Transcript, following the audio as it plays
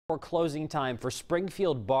Closing time for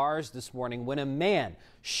Springfield bars this morning when a man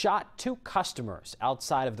shot two customers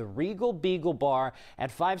outside of the Regal Beagle bar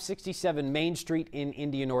at 567 Main Street in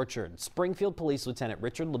Indian Orchard. Springfield Police Lieutenant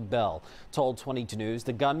Richard LaBelle told 22 News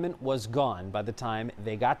the gunman was gone by the time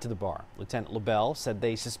they got to the bar. Lieutenant LaBelle said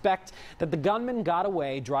they suspect that the gunman got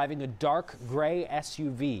away driving a dark gray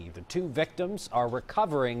SUV. The two victims are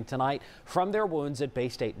recovering tonight from their wounds at Bay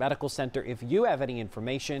State Medical Center. If you have any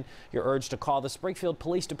information, you're urged to call the Springfield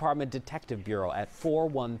Police Department Detective Bureau at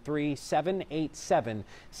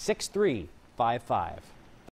 413-787-6355.